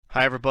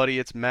Hi, everybody.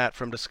 It's Matt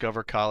from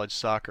Discover College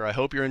Soccer. I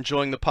hope you're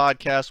enjoying the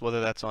podcast, whether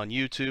that's on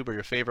YouTube or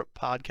your favorite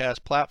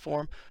podcast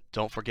platform.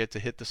 Don't forget to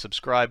hit the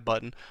subscribe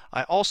button.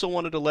 I also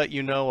wanted to let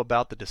you know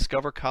about the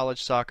Discover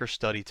College Soccer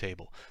Study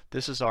Table.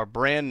 This is our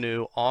brand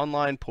new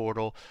online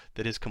portal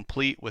that is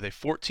complete with a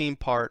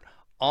 14-part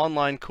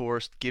online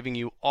course giving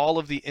you all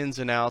of the ins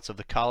and outs of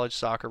the college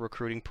soccer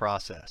recruiting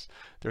process.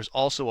 There's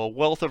also a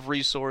wealth of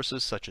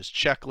resources such as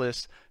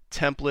checklists,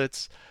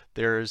 templates.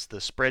 There's the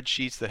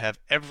spreadsheets that have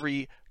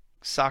every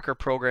soccer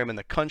program in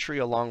the country,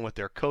 along with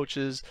their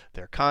coaches,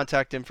 their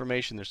contact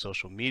information, their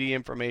social media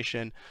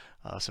information,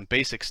 some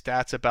basic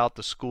stats about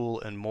the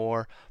school, and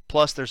more.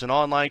 Plus, there's an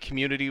online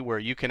community where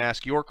you can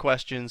ask your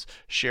questions,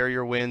 share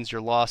your wins, your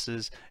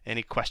losses,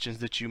 any questions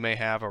that you may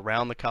have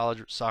around the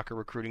college soccer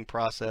recruiting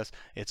process.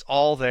 It's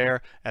all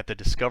there at the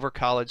Discover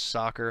College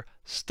Soccer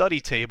study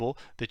table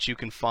that you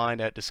can find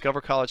at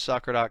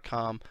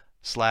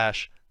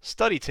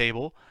discovercollegesoccer.com/study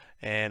table,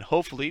 and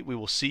hopefully we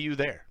will see you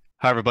there.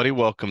 Hi, everybody.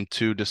 Welcome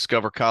to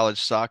Discover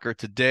College Soccer.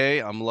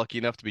 Today, I'm lucky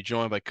enough to be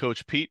joined by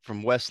Coach Pete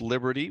from West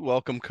Liberty.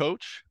 Welcome,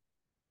 Coach.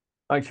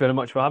 Thanks very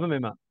much for having me,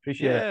 Matt.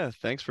 Appreciate it. Yeah,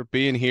 thanks for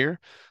being here.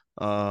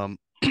 Um,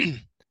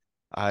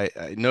 I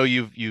know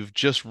you've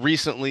just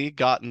recently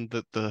gotten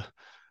the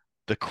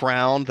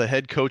crown, the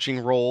head coaching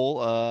role.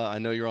 I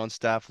know you're on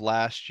staff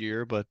last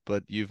year, but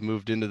you've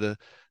moved into the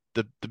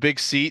big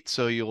seat,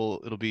 so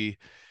it'll be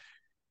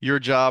your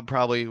job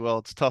probably. Well,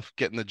 it's tough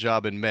getting the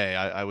job in May.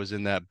 I was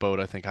in that boat.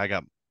 I think I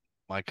got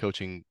my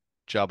coaching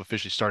job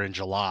officially started in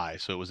July,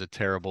 so it was a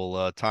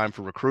terrible time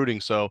for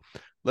recruiting. So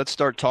let's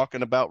start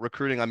talking about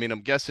recruiting. I mean, I'm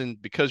guessing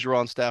because you're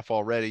on staff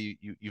already,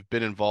 you've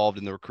been involved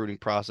in the recruiting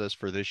process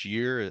for this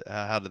year.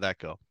 How did that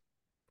go?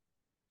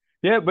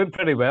 Yeah, it went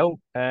pretty well.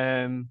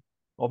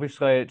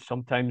 Obviously, it's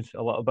sometimes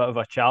a little bit of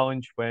a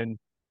challenge when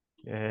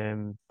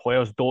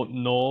players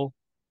don't know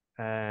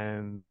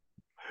um,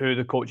 who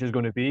the coach is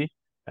going to be.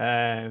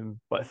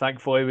 But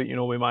thankfully,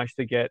 we managed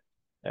to get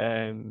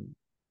um,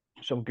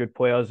 some good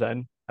players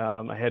in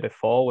ahead of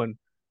fall, and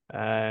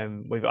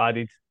we've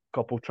added a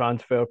couple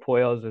transfer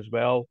players as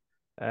well.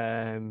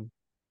 Um,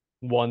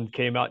 One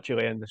came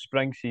actually in the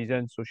spring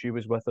season, so she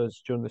was with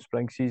us during the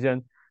spring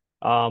season.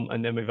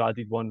 And then we've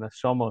added one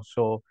this summer.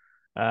 So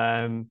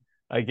um,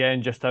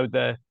 again, just how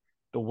the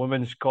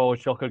women's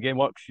college soccer game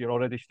works, you're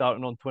already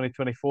starting on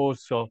 2024.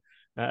 So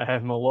a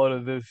lot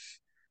of those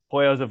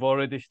players have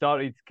already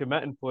started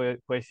committing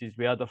places.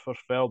 We had our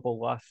first verbal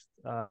last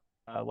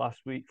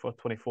week for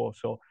 24.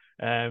 So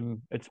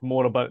it's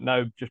more about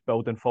now just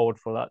building forward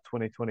for that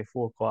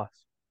 2024 class.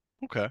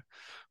 Okay.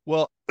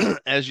 Well,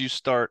 as you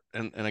start,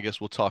 and I guess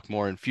we'll talk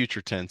more in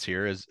future tense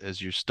here,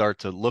 as you start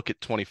to look at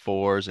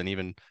 24s and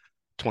even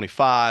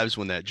 25s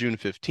when that June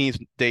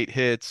 15th date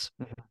hits,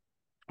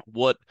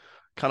 what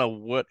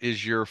what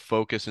is your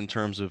focus in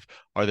terms of,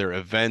 are there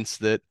events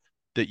that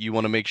you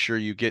want to make sure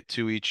you get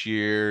to each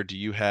year? Do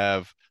you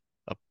have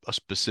a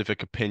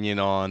specific opinion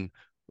on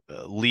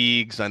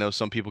leagues? I know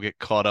some people get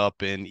caught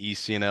up in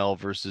ECNL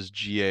versus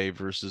GA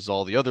versus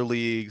all the other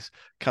leagues.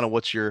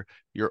 What's your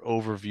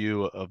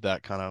overview of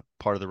that kind of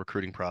part of the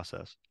recruiting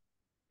process?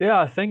 Yeah,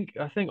 I think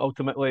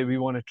ultimately we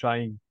want to try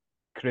and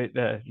create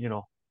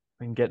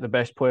and get the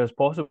best players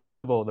possible,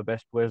 the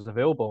best players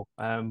available.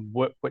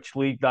 Which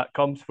league that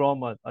comes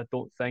from, I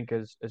don't think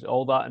is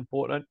all that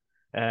important.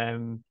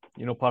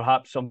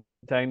 Perhaps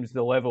sometimes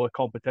the level of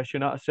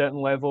competition at a certain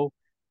level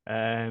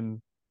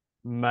um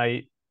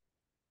might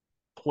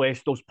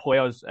place those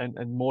players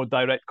in more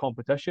direct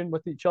competition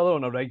with each other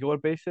on a regular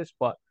basis.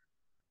 But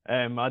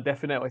I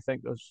definitely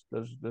think there's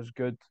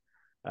good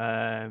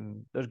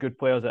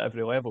players at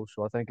every level.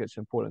 So I think it's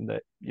important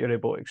that you're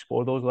able to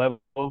explore those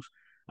levels.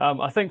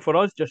 I think for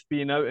us, just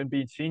being out and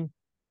being seen,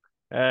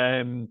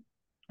 um,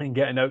 and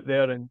getting out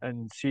there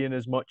and seeing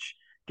as much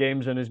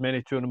games and as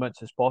many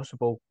tournaments as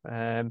possible,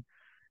 and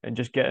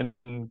just getting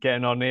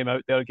our name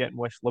out there, getting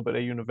West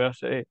Liberty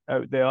University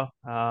out there,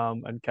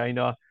 and kind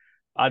of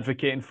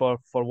advocating for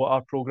what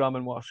our program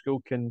and what our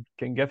school can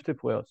give to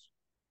players.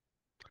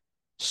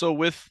 So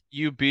with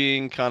you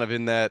being kind of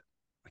in that,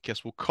 I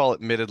guess we'll call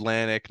it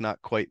mid-Atlantic,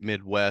 not quite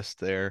Midwest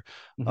there,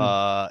 Mhm.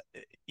 uh,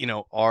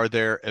 are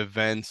there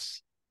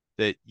events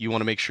that you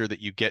want to make sure that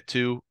you get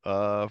to,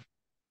 no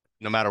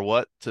matter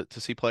what, to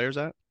see players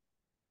at?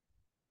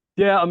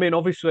 Yeah, I mean,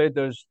 obviously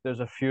there's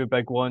a few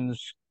big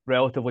ones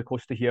relatively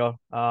close to here.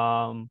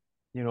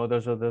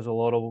 There's a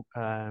lot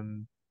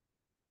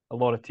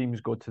of teams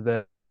go to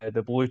the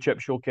Blue Chip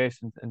Showcase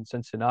in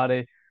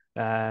Cincinnati.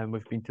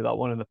 We've been to that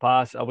one in the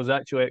past. I was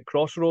actually at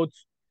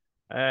Crossroads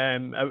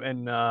out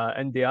in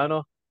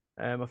Indiana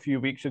a few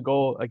weeks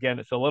ago. Again,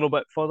 it's a little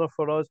bit further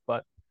for us,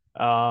 but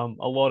a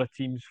lot of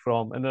teams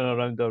from in and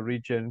around our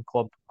region,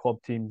 club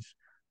teams.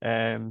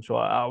 So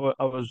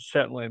I was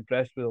certainly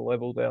impressed with the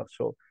level there.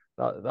 So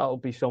that'll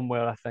be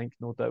somewhere I think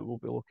no doubt we'll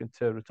be looking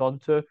to return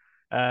to.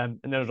 And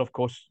then of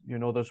course,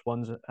 there's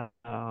ones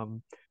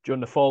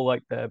during the fall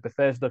like the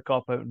Bethesda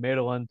Cup out in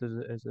Maryland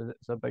is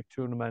a big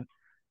tournament.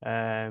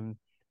 And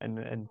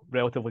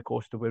relatively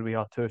close to where we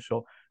are too.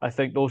 So I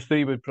think those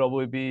three would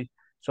probably be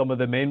some of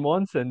the main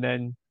ones, and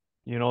then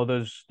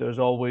there's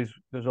always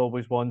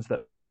ones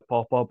that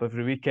pop up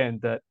every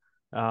weekend that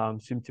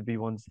seem to be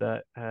ones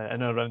that in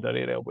and around our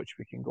area which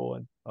we can go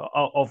in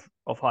of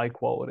high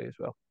quality as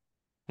well.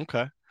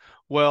 Okay.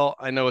 Well,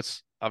 I know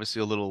it's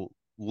obviously a little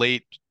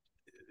late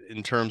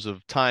in terms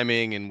of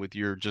timing and with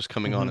your just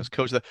coming on Mm-hmm. as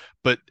coach,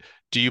 but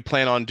do you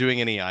plan on doing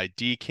any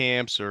ID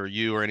camps, or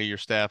you or any of your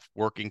staff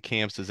working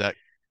camps? Does that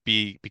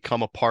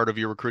become a part of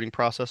your recruiting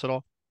process at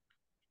all?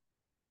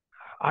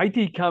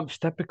 ID camps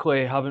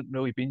typically haven't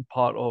really been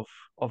part of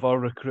our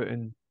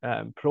recruiting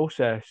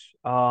process.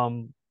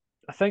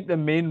 I think the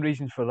main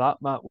reason for that,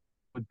 Matt,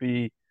 would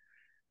be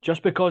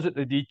just because at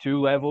the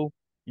D2 level,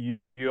 you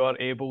are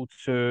able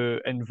to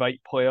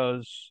invite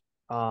players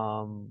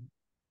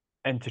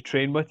in to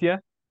train with you.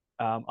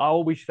 I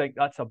always think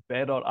that's a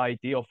better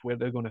idea of where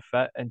they're going to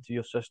fit into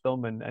your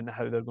system and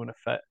how they're going to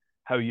fit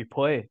how you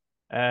play.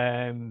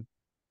 Um,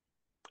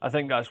 I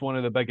think that's one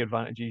of the big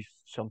advantages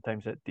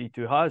sometimes that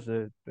D2 has,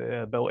 the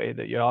ability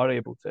that you are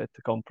able to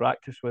come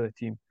practice with a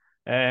team.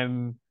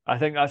 I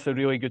think that's a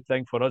really good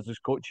thing for us as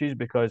coaches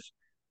because,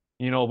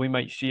 we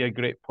might see a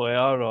great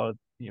player or,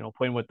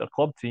 playing with their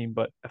club team,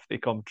 but if they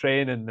come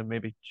train and they're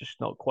maybe just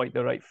not quite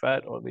the right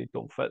fit or they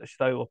don't fit the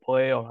style of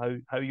play or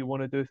how you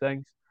want to do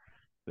things,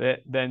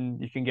 then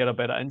you can get a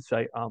better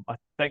insight. I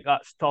think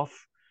that's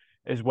tough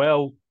as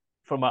well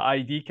from an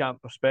ID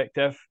camp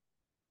perspective.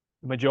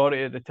 The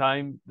majority of the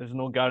time, there's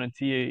no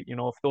guarantee.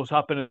 If those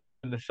happen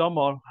in the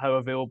summer, how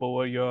available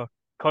are your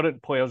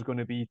current players going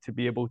to be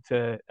able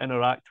to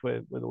interact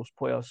with those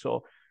players?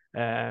 So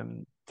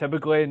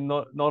typically,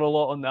 not a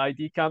lot on the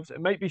ID camps.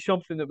 It might be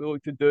something that we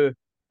look to do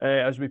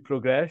as we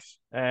progress,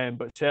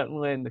 but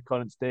certainly in the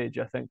current stage,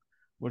 I think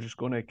we're just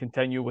going to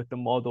continue with the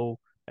model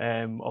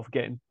of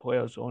getting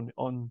players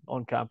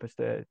on campus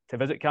to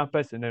visit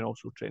campus and then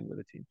also train with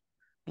the team.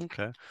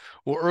 Okay.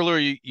 Well,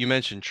 earlier you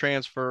mentioned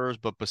transfers,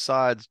 but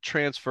besides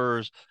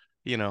transfers,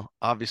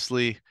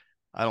 obviously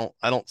I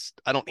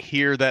don't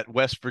hear that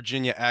West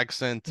Virginia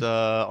accent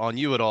on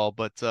you at all,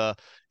 but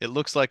it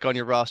looks like on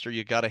your roster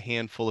you got a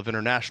handful of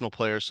international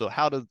players. So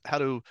how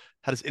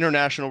does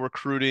international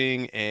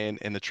recruiting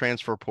and the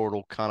transfer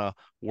portal kind of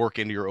work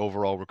into your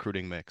overall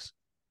recruiting mix?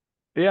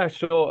 Yeah,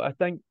 so I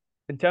think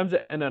in terms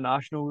of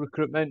international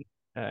recruitment,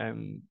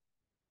 um,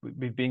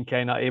 we've been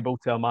kind of able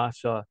to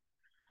amass a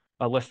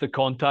list of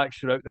contacts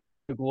throughout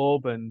the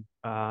globe, and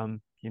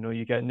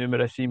you get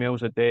numerous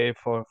emails a day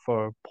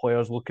for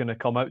players looking to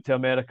come out to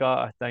America.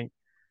 I think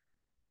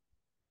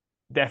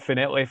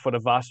definitely for the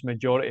vast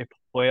majority of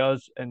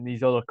players in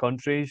these other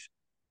countries,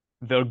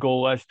 their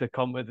goal is to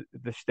come with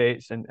the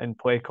States and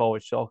play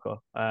college soccer.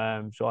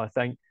 So I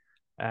think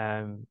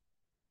um,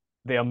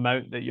 the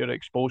amount that you're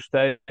exposed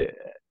to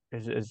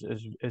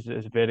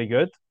is very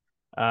good.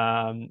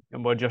 And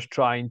we're just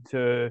trying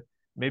to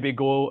maybe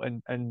go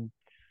and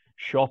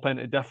shop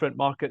into different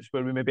markets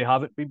where we maybe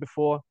haven't been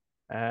before,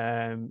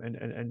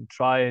 and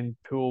try and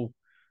pull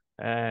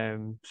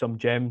some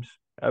gems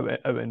out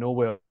of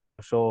nowhere.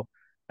 So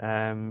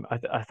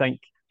I think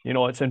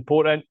it's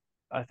important.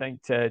 I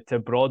think to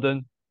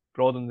broaden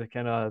the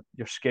kind of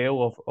your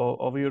scale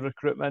of your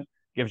recruitment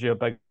gives you a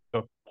bigger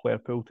player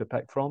pool to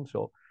pick from.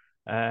 So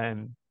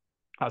um,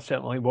 that's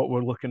certainly what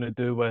we're looking to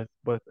do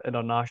with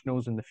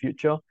internationals in the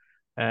future.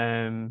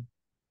 In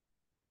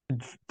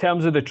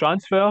terms of the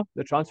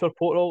transfer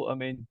portal, I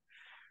mean,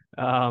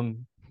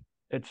 um,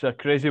 it's a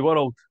crazy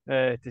world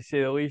to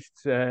say the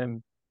least. I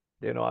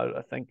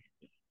think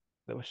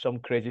there was some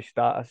crazy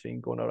stat I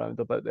seen going around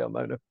about the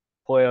amount of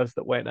players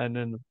that went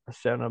in a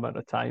certain amount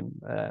of time.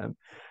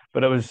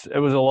 But it was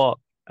a lot.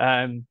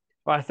 But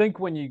I think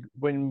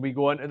when we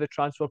go into the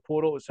transfer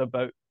portal, it's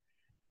about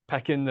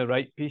picking the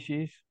right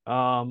pieces.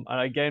 And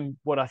again,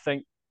 what I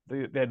think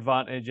the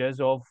advantage is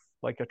of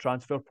like a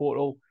transfer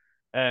portal,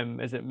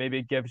 is it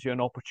maybe gives you an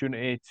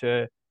opportunity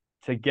to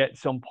get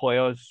some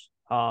players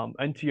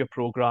into your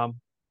program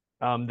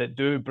that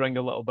do bring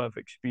a little bit of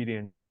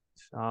experience,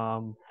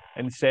 and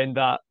send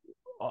that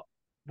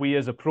we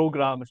as a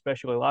program,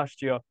 especially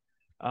last year,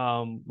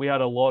 we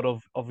had a lot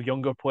of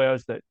younger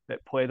players that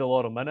played a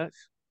lot of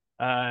minutes,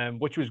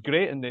 which was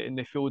great, and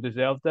they fully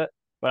deserved it.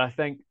 But I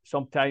think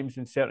sometimes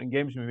in certain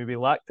games we maybe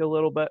lacked a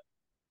little bit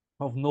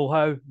of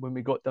know-how when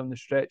we got down the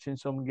stretch in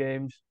some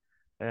games,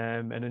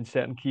 and in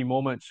certain key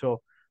moments.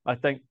 So I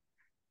think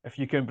if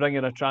you can bring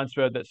in a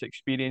transfer that's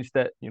experienced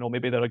it,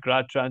 maybe they're a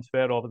grad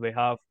transfer or they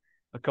have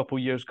a couple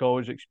years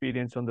college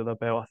experience under their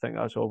belt, I think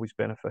that's always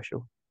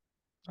beneficial.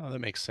 Oh, that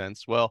makes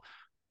sense. Well,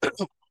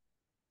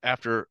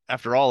 after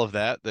all of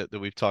that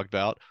we've talked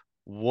about,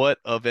 what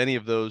of any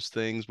of those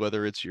things,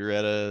 whether it's you're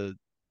at a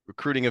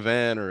recruiting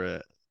event or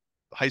a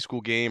high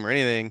school game or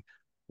anything,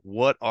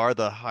 what are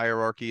the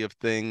hierarchy of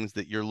things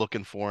that you're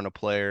looking for in a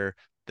player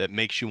that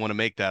makes you want to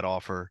make that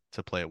offer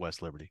to play at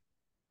West Liberty?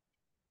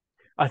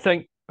 I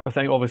think I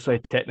think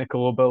obviously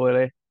technical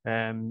ability.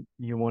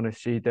 You want to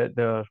see that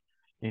they're,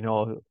 you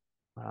know,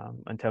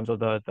 in terms of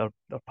their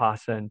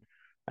passing,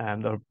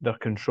 their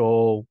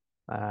control,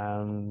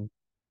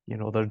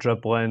 their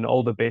dribbling,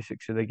 all the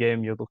basics of the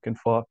game you're looking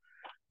for.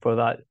 for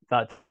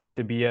that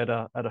to be at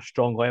a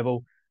strong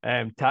level.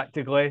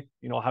 Tactically,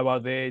 how are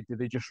they? Do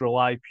they just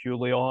rely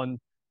purely on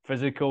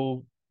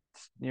physical,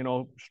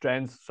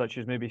 strengths such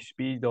as maybe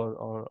speed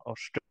or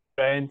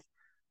strength,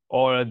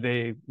 or are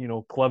they,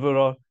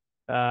 cleverer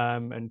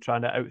and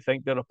trying to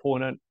outthink their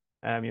opponent?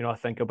 I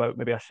think about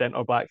maybe a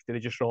centre back. Do they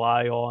just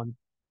rely on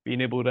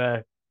being able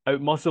to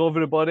outmuscle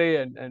everybody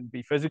and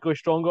be physically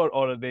stronger,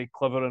 or are they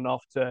clever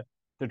enough to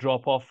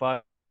drop off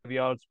 5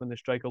 yards when the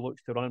striker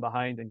looks to run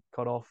behind and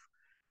cut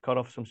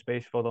off some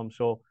space for them?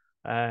 So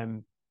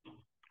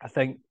I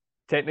think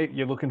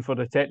you're looking for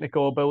the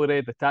technical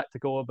ability, the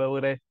tactical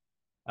ability,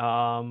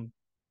 um,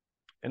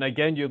 and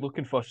again, you're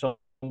looking for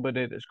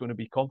somebody that's going to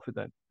be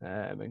confident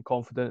and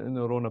confident in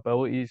their own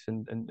abilities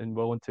and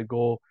willing to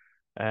go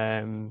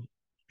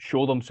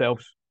show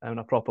themselves in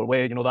a proper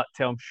way. That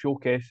term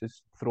showcase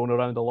is thrown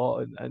around a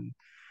lot in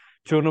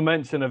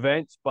tournaments and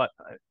events, but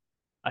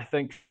I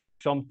think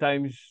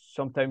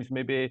sometimes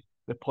maybe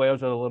the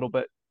players are a little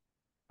bit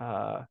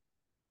uh,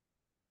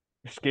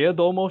 scared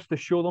almost to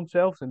show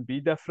themselves and be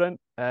different.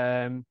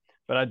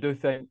 But I do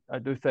think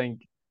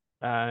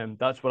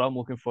that's what I'm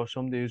looking for.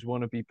 Somebody who's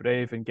want to be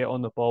brave and get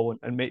on the ball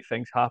and make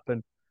things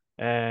happen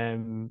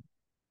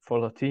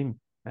for the team.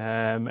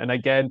 And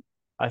again,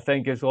 I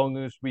think as long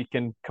as we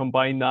can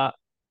combine that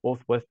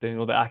both with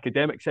the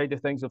academic side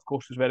of things, of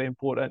course, is very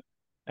important.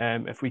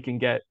 If we can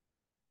get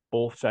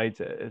both sides,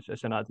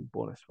 it's an added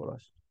bonus for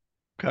us.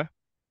 Okay.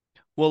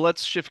 Well,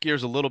 let's shift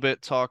gears a little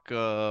bit, talk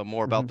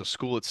more about Mhm. the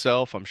school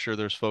itself. I'm sure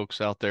there's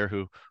folks out there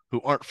who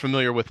aren't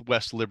familiar with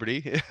West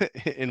Liberty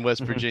in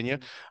West Mhm. Virginia.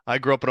 I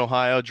grew up in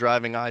Ohio,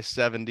 driving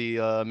I-70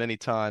 many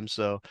times,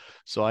 so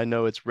I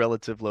know its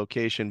relative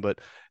location. But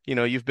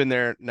you've been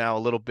there now a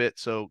little bit,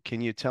 so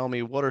can you tell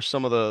me what are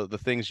some of the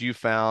things you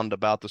found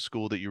about the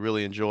school that you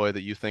really enjoy,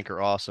 that you think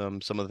are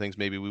awesome? Some of the things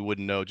maybe we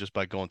wouldn't know just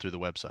by going through the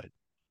website.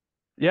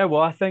 Yeah,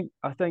 well, I think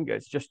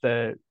it's just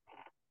the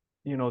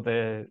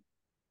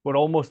we're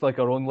almost like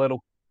our own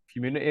little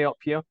community up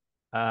here.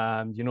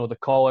 The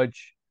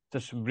college,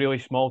 just a really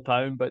small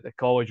town, but the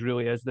college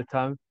really is the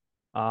town.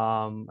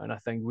 And I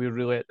think we're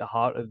really at the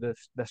heart of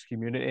this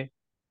community.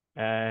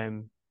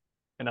 Um,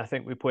 and I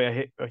think we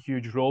play a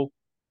huge role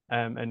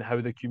in how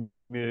the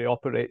community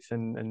operates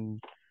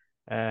and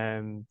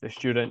the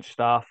students,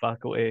 staff,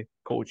 faculty,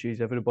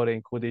 coaches, everybody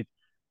included.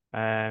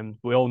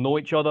 We all know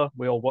each other.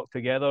 We all work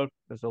together.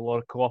 There's a lot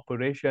of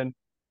cooperation,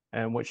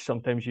 which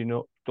sometimes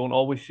don't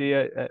always see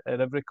at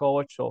every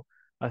college. So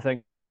I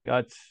think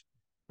that's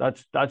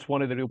that's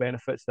one of the real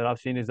benefits that I've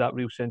seen is that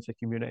real sense of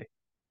community.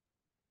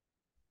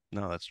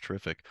 No, that's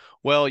terrific.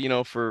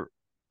 Well, for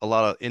a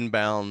lot of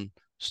inbound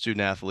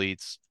student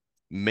athletes,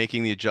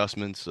 making the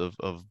adjustments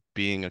of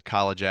being a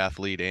college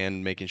athlete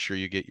and making sure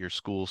you get your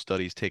school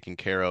studies taken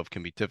care of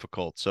can be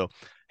difficult. So,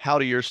 how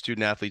do your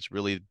student athletes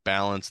really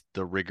balance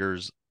the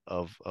rigors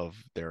of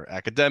their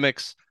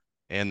academics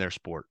and their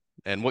sport?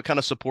 And what kind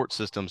of support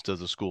systems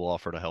does the school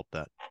offer to help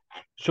that?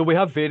 So we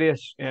have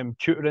various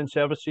tutoring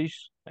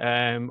services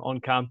on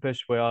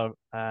campus where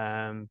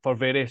for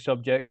various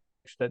subjects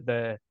that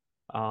the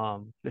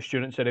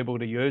students are able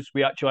to use.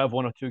 We actually have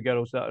one or two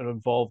girls that are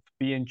involved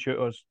being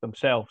tutors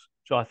themselves.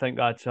 So I think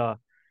that's a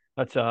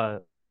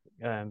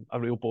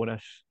real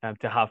bonus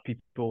to have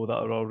people that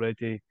are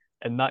already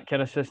in that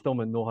kind of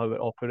system and know how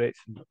it operates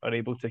and are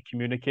able to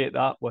communicate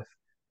that with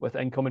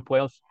incoming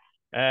players.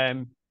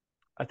 Um,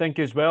 I think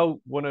as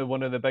well one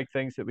of the big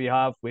things that we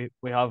have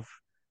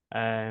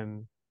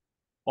um,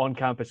 on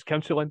campus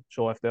counselling.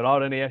 So if there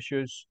are any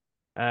issues,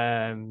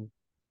 um,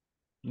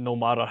 no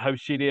matter how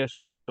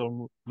serious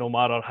or no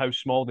matter how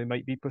small they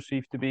might be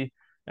perceived to be,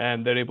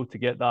 they're able to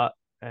get that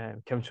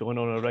counselling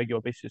on a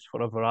regular basis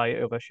for a variety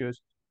of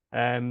issues.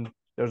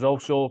 There's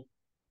also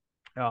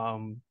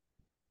um,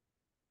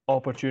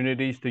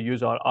 opportunities to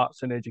use our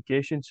arts and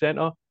education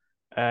centre,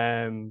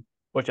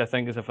 which I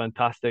think is a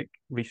fantastic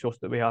resource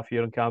that we have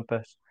here on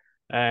campus.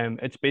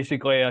 It's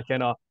basically a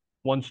kind of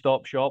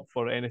one-stop shop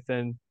for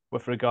anything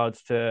with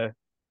regards to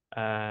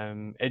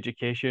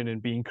education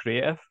and being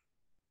creative.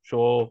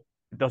 So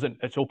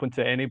it's open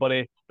to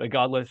anybody,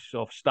 regardless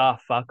of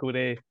staff,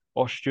 faculty,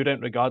 or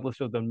student, regardless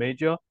of their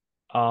major.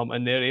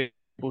 And they're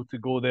able to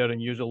go there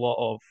and use a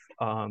lot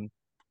of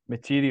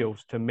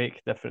materials to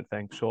make different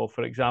things. So,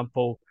 for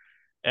example,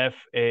 if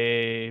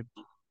a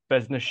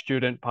business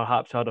student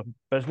perhaps had a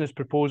business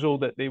proposal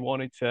that they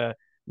wanted to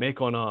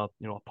make on a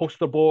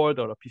poster board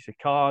or a piece of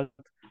card,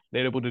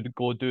 they're able to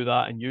go do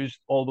that and use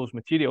all those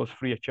materials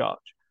free of charge,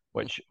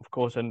 which of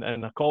course in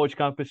a college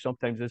campus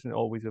sometimes isn't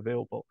always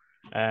available.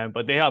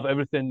 But they have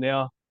everything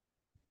there,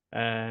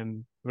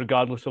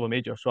 regardless of a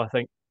major. So I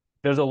think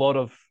there's a lot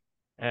of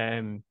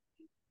um,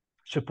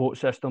 support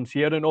systems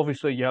here, and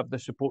obviously you have the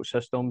support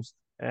systems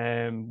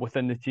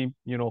within the team.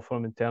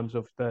 From in terms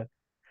of the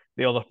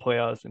other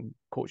players and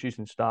coaches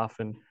and staff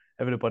and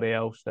everybody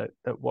else that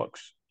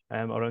works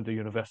around the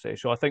university.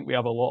 So I think we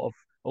have a lot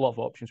of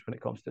options when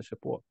it comes to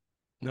support.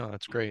 No,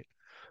 that's great.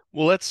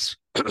 Well, let's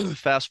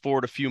fast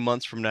forward a few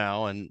months from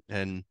now,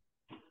 and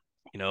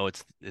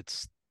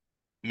it's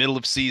middle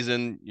of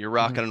season, you're Mhm.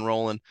 rocking and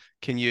rolling.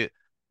 Can you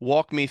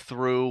walk me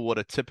through what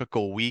a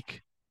typical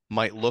week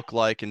might look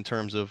like in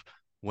terms of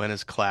when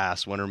is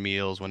class, when are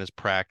meals, when is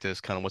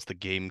practice, kind of what's the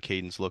game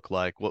cadence look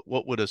like?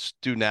 What would a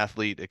student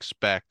athlete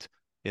expect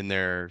in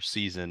their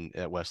season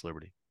at West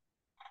Liberty?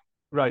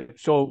 Right.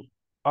 So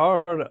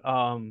our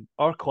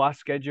class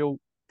schedule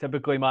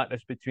typically, Matt,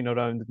 is between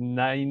around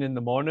 9 in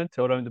the morning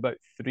to around about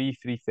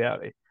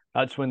 3:30.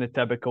 That's when the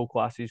typical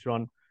classes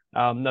run.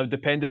 Now,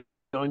 depending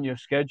on your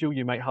schedule,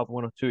 you might have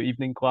one or two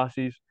evening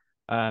classes,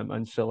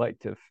 and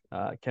selective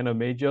kind of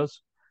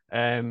majors.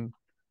 Um,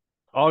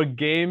 our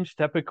games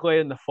typically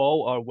in the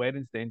fall are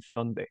Wednesday and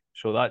Sunday,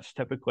 so that's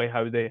typically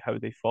how they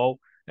fall.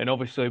 And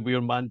obviously,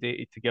 we're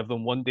mandated to give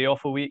them one day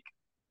off a week.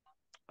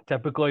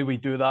 Typically, we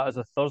do that as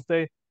a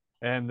Thursday.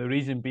 And the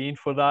reason being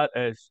for that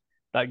is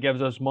that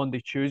gives us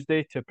Monday,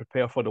 Tuesday to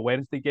prepare for the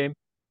Wednesday game.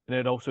 And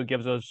it also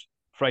gives us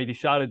Friday,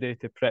 Saturday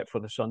to prep for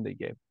the Sunday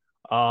game.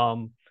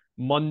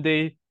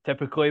 Monday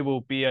typically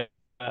will be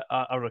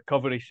a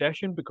recovery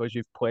session because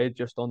you've played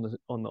just on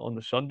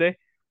the Sunday.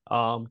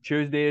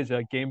 Tuesday is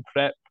a game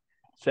prep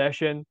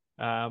session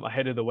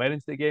ahead of the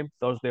Wednesday game.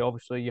 Thursday,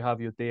 obviously, you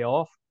have your day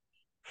off.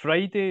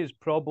 Friday is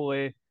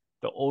probably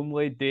the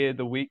only day of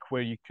the week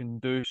where you can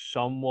do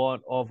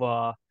somewhat of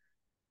a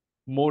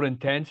more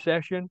intense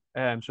session.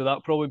 So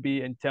that'll probably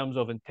be in terms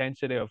of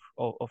intensity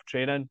of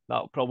training.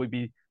 That'll probably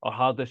be our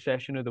hardest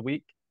session of the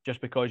week,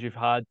 just because you've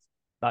had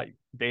that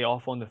day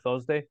off on the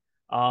Thursday.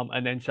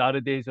 And then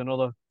Saturday is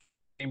another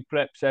game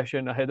prep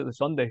session ahead of the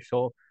Sunday.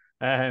 So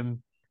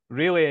um,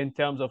 really in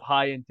terms of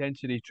high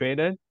intensity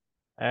training,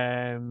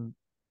 um,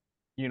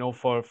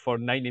 for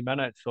 90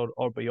 minutes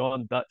or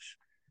beyond, that's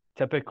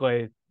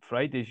typically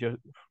Friday's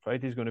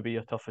going to be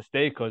your toughest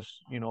day because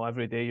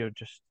every day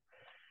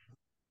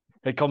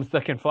it comes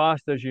thick and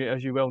fast as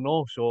you well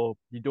know. So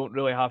you don't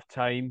really have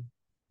time.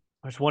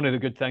 It's one of the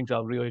good things I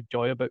really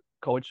enjoy about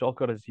college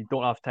soccer is you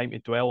don't have time to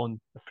dwell on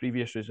the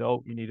previous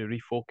result. You need to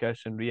refocus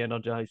and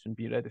re-energize and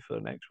be ready for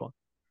the next one.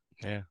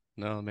 Yeah,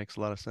 no, it makes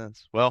a lot of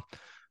sense. Well,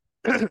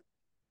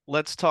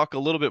 let's talk a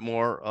little bit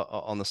more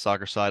on the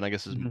soccer side. I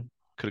guess this Mhm.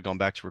 could have gone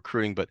back to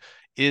recruiting, but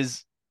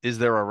is is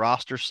there a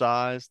roster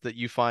size that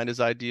you find is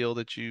ideal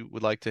that you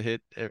would like to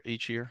hit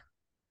each year?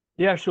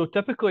 Yeah, so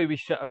typically we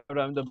sit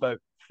around about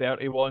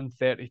 31,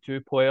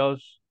 32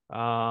 players.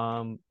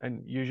 And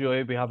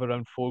usually we have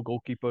around four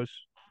goalkeepers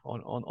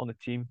on the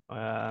team.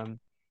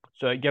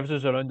 So it gives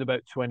us around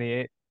about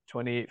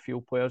 28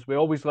 field players. We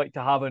always like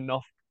to have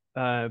enough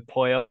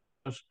players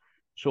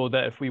so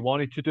that if we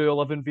wanted to do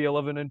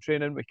 11v11 in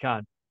training, we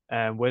can.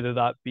 Whether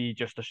that be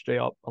just a straight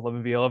up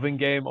 11v11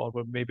 game or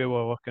maybe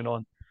we're working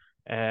on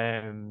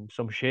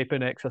some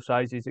shaping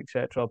exercises,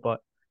 etc. But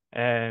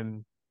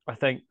I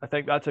think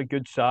that's a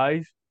good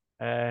size.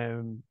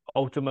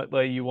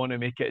 Ultimately, you want to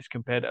make it as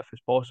competitive as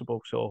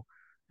possible. So,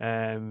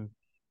 um,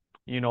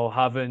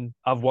 having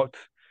I've worked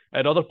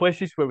at other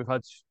places where we've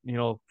had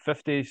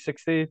 50,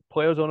 60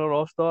 players on a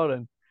roster,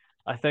 and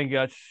I think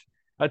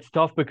that's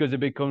tough because it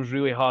becomes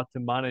really hard to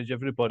manage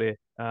everybody.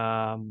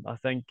 I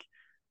think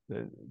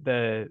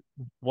the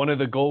one of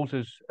the goals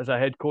as a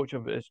head coach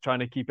of is trying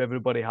to keep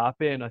everybody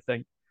happy, and I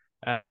think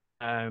uh,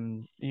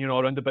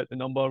 around about the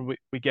number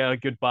we get a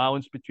good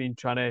balance between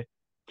trying to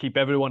keep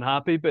everyone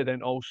happy, but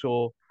then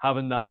also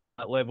having that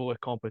level of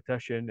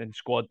competition and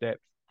squad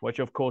depth, which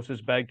of course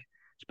is big,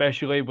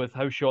 especially with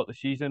how short the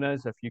season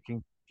is. If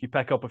you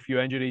pick up a few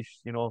injuries,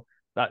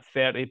 that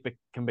 30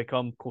 can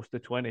become close to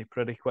 20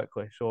 pretty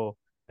quickly. So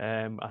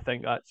I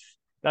think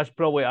that's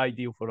probably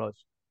ideal for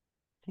us.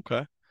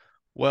 Okay.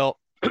 Well,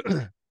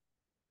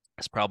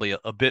 it's probably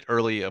a bit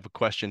early of a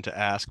question to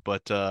ask,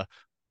 but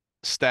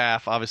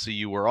staff, obviously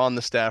you were on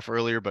the staff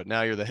earlier, but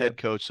now you're the Yeah. head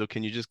coach. So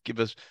can you just give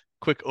us a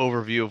quick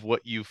overview of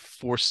what you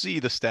foresee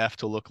the staff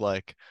to look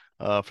like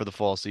for the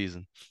fall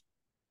season?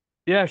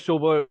 Yeah, so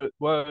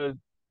we're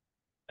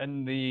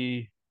in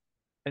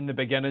the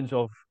beginnings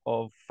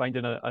of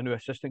finding a new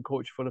assistant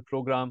coach for the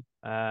program,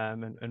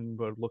 and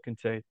we're looking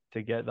to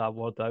get that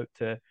word out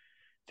to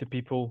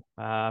people,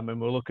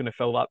 and we're looking to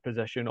fill that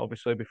position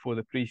obviously before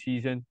the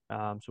pre-season,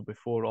 so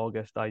before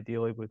August,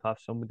 ideally we'd have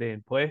somebody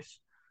in place,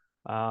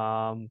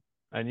 um,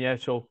 and yeah,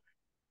 so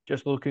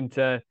just looking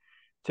to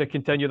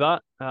continue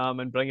that,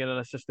 and bring in an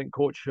assistant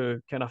coach who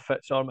kind of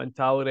fits our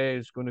mentality,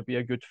 is going to be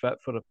a good fit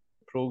for the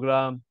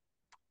program,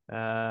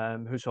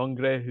 who's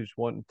hungry, who's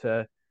wanting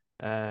to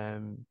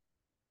um,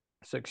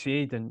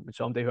 succeed, and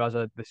somebody who has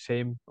the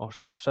same or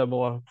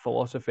similar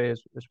philosophy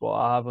as what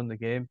I have on the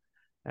game.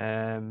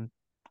 Um,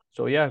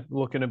 so yeah,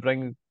 looking to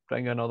bring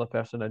another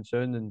person in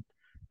soon, and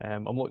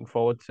I'm looking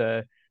forward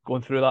to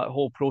going through that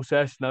whole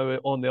process now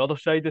on the other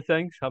side of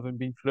things, having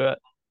been through it,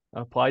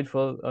 applied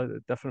for a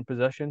different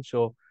position.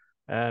 So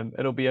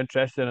it'll be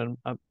interesting, and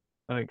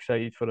I'm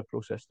excited for the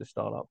process to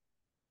start up.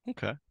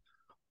 Okay.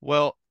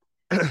 Well,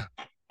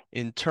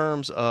 in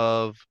terms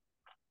of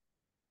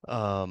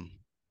um,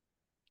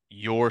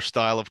 your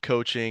style of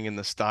coaching and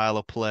the style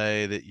of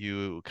play that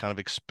you kind of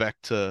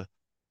expect to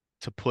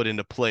put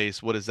into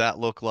place, what does that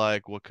look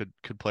like? What could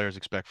players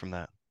expect from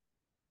that?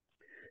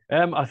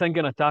 I think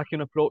an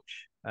attacking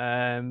approach.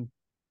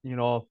 You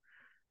know,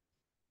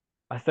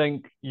 I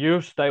think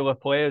your style of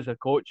play as a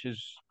coach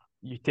is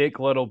you take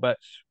little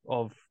bits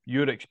of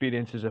your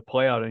experience as a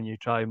player and you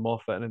try and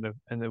morph it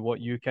into what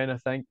you kind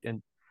of think.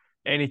 And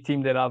any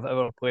team that I've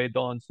ever played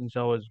on since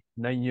I was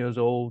 9 years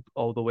old,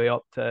 all the way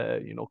up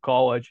to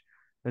college,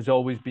 has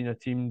always been a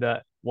team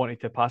that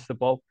wanted to pass the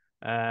ball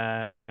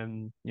and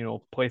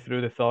play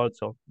through the thirds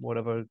or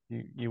whatever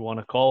you want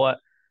to call it.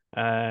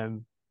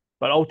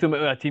 But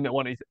ultimately, a team that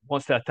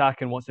wants to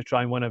attack and wants to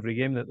try and win every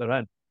game that they're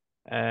in.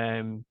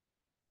 Um,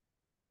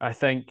 I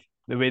think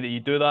the way that you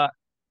do that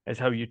is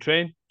how you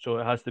train. So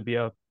it has to be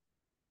a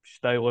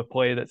style of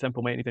play that's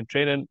implemented in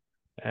training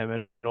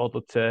in order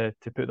to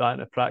put that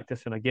into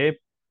practice in a game.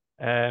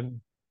 Um,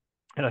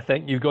 and I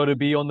think you've got to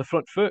be on the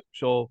front foot.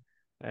 So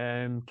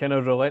kind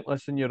of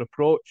relentless in your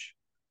approach.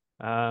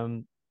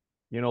 Um,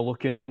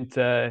 looking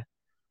to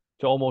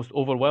almost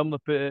overwhelm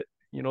the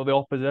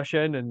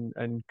opposition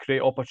and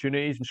create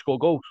opportunities and score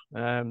goals.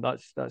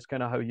 That's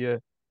kind of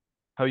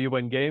how you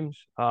win games.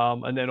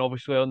 And then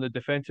obviously on the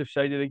defensive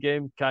side of the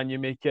game, can you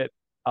make it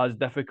as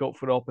difficult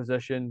for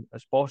opposition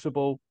as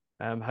possible?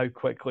 How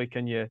quickly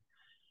can you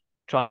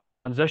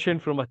transition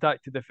from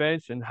attack to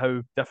defence, and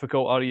how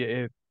difficult are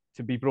you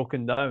to be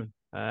broken down?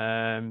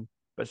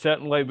 But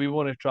certainly we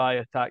want to try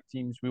attack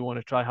teams. We want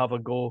to try have a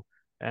go.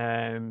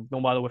 No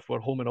matter if we're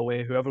home and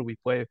away, whoever we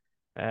play,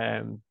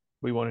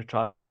 we want to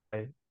try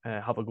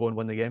have a go and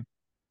win the game.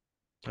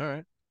 All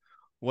right.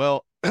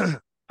 Well,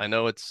 I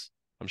know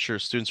I'm sure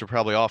students are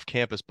probably off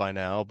campus by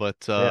now, but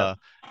Yeah.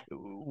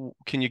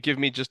 can you give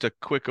me just a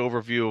quick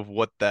overview of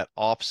what that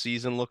off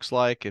season looks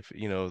like? If,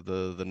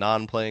 the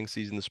non-playing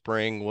season, the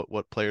spring,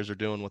 what players are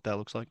doing, what that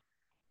looks like?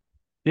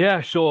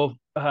 Yeah, so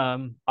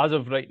as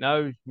of right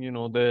now,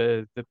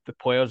 the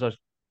players are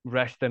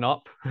resting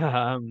up.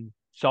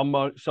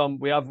 Some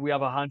we have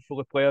a handful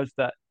of players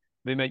that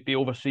they might be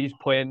overseas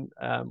playing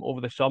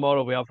over the summer,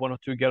 or we have one or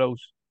two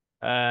girls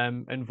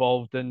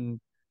involved in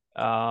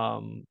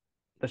um,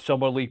 the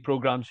summer league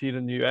programs here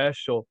in the US.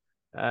 So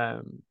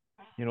um,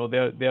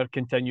 they're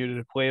continuing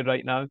to play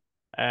right now.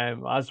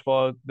 As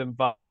for the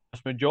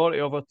vast majority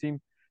of our team,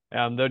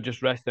 they're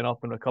just resting up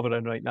and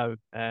recovering right now.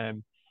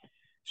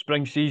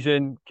 Spring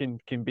season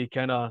can be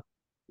kind of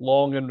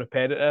long and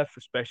repetitive,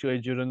 especially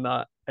during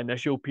that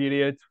initial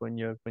period when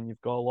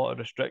you've got a lot of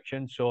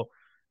restrictions. So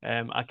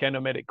I kind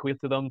of made it clear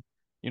to them,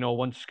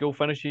 once school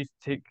finishes,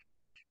 take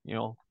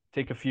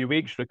a few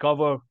weeks,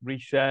 recover,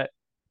 reset,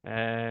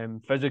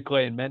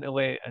 physically and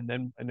mentally, and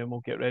then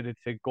we'll get ready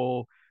to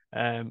go.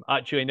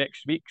 Actually,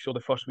 next week, so the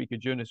first week of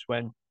June is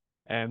when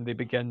they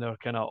begin their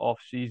kind of off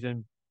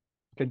season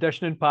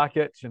conditioning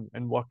packets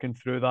and working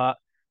through that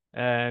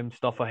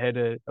stuff ahead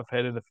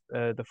of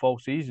the fall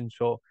season.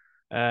 So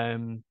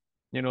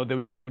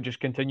they'll just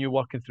continue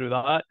working through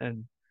that,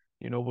 and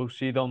we'll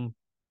see them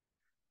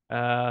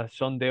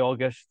Sunday,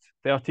 August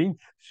 13th,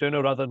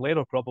 sooner rather than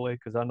later, probably,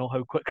 because I know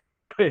how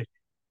quickly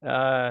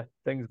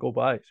things go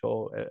by.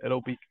 So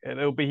it'll be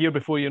here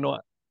before you know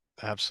it.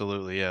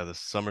 Absolutely. Yeah. The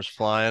summer's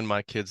flying.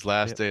 My kid's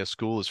last Yeah. day of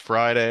school is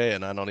Friday,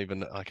 and I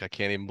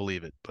can't even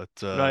believe it. But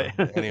Right.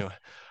 anyway,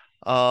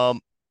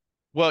 um,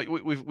 well,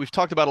 we've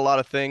talked about a lot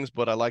of things,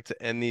 but I like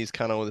to end these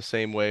kind of the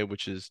same way,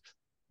 which is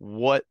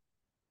what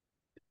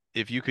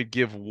if you could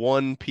give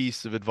one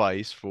piece of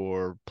advice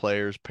for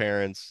players,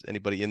 parents,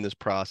 anybody in this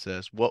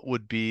process, what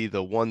would be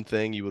the one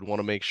thing you would want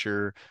to make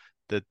sure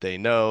that they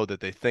know,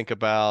 that they think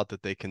about,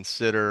 that they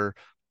consider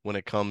when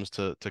it comes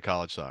to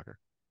college soccer?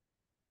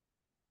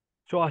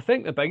 So I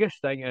think the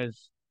biggest thing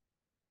is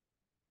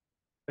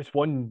it's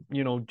one,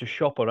 just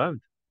shop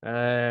around.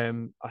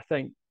 I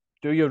think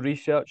do your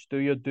research, do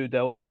your due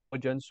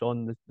diligence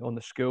on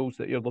the schools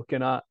that you're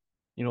looking at.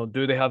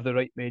 Do they have the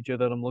right major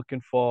that I'm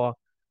looking for?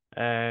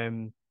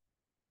 Um,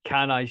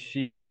 can I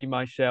see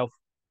myself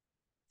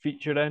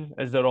featuring?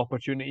 Is there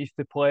opportunities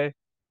to play?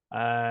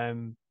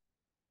 Um,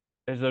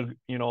 is there,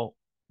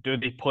 do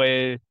they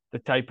play the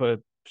type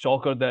of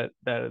soccer that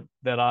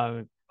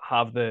I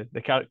have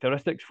the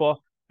characteristics for?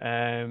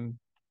 Um,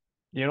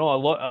 a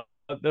lot.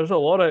 There's a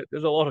lot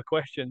of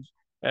questions,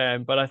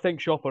 but I think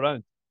shop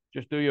around.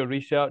 Just do your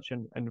research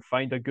and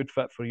find a good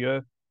fit for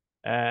you,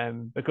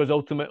 because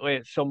ultimately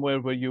it's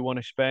somewhere where you want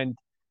to spend,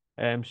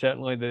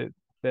 certainly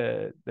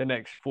the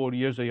next 4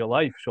 years of your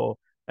life. So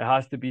it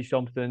has to be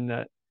something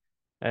that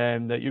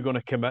you're going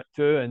to commit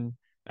to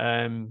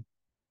um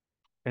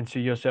and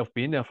see yourself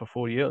being there for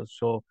 4 years.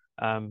 So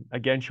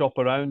again, shop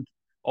around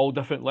all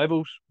different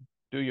levels.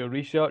 Do your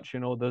research.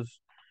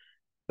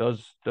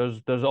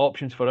 There's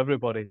options for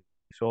everybody.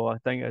 So I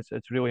think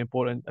it's really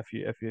important if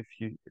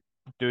you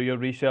do your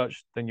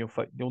research, then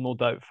you'll no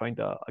doubt find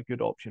a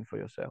good option for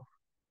yourself.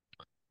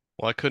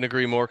 Well, I couldn't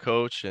agree more,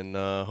 Coach. And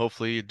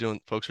hopefully,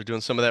 folks are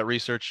doing some of that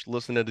research,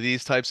 listening to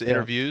these types of Yeah,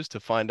 interviews to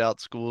find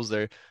out schools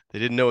they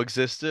didn't know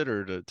existed,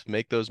 or to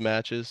make those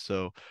matches.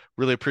 So,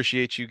 really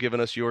appreciate you giving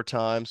us your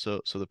time,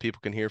 so that people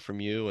can hear from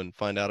you and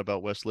find out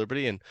about West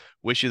Liberty. And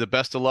wish you the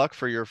best of luck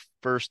for your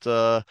first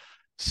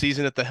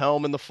season at the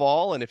helm in the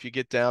fall. And if you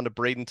get down to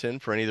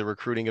Bradenton for any of the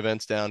recruiting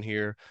events down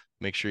here,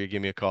 make sure you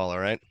give me a call. All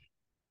right.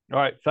 All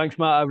right. Thanks,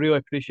 Matt. I really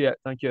appreciate it.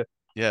 Thank you.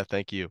 Yeah.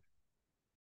 Thank you.